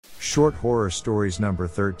Short horror stories number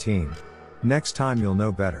 13. Next time you'll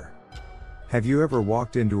know better. Have you ever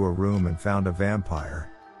walked into a room and found a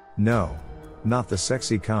vampire? No, not the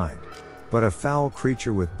sexy kind, but a foul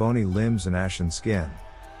creature with bony limbs and ashen skin.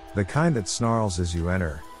 The kind that snarls as you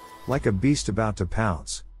enter, like a beast about to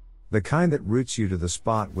pounce. The kind that roots you to the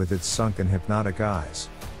spot with its sunken hypnotic eyes,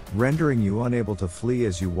 rendering you unable to flee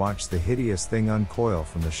as you watch the hideous thing uncoil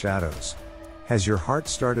from the shadows. Has your heart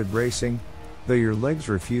started racing, though your legs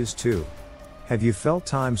refuse to? Have you felt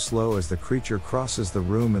time slow as the creature crosses the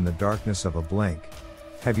room in the darkness of a blink?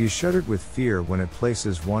 Have you shuddered with fear when it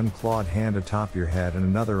places one clawed hand atop your head and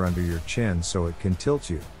another under your chin so it can tilt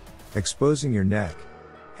you, exposing your neck?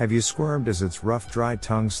 Have you squirmed as its rough dry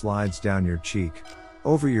tongue slides down your cheek,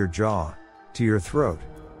 over your jaw, to your throat,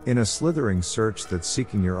 in a slithering search that's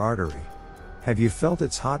seeking your artery? Have you felt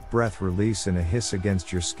its hot breath release in a hiss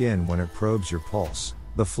against your skin when it probes your pulse,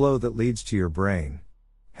 the flow that leads to your brain?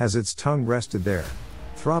 Has its tongue rested there,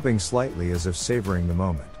 throbbing slightly as if savoring the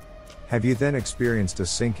moment? Have you then experienced a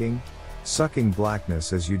sinking, sucking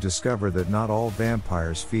blackness as you discover that not all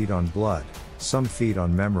vampires feed on blood, some feed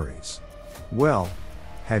on memories? Well,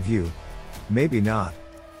 have you? Maybe not.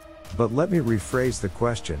 But let me rephrase the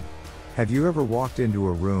question. Have you ever walked into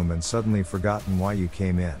a room and suddenly forgotten why you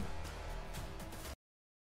came in?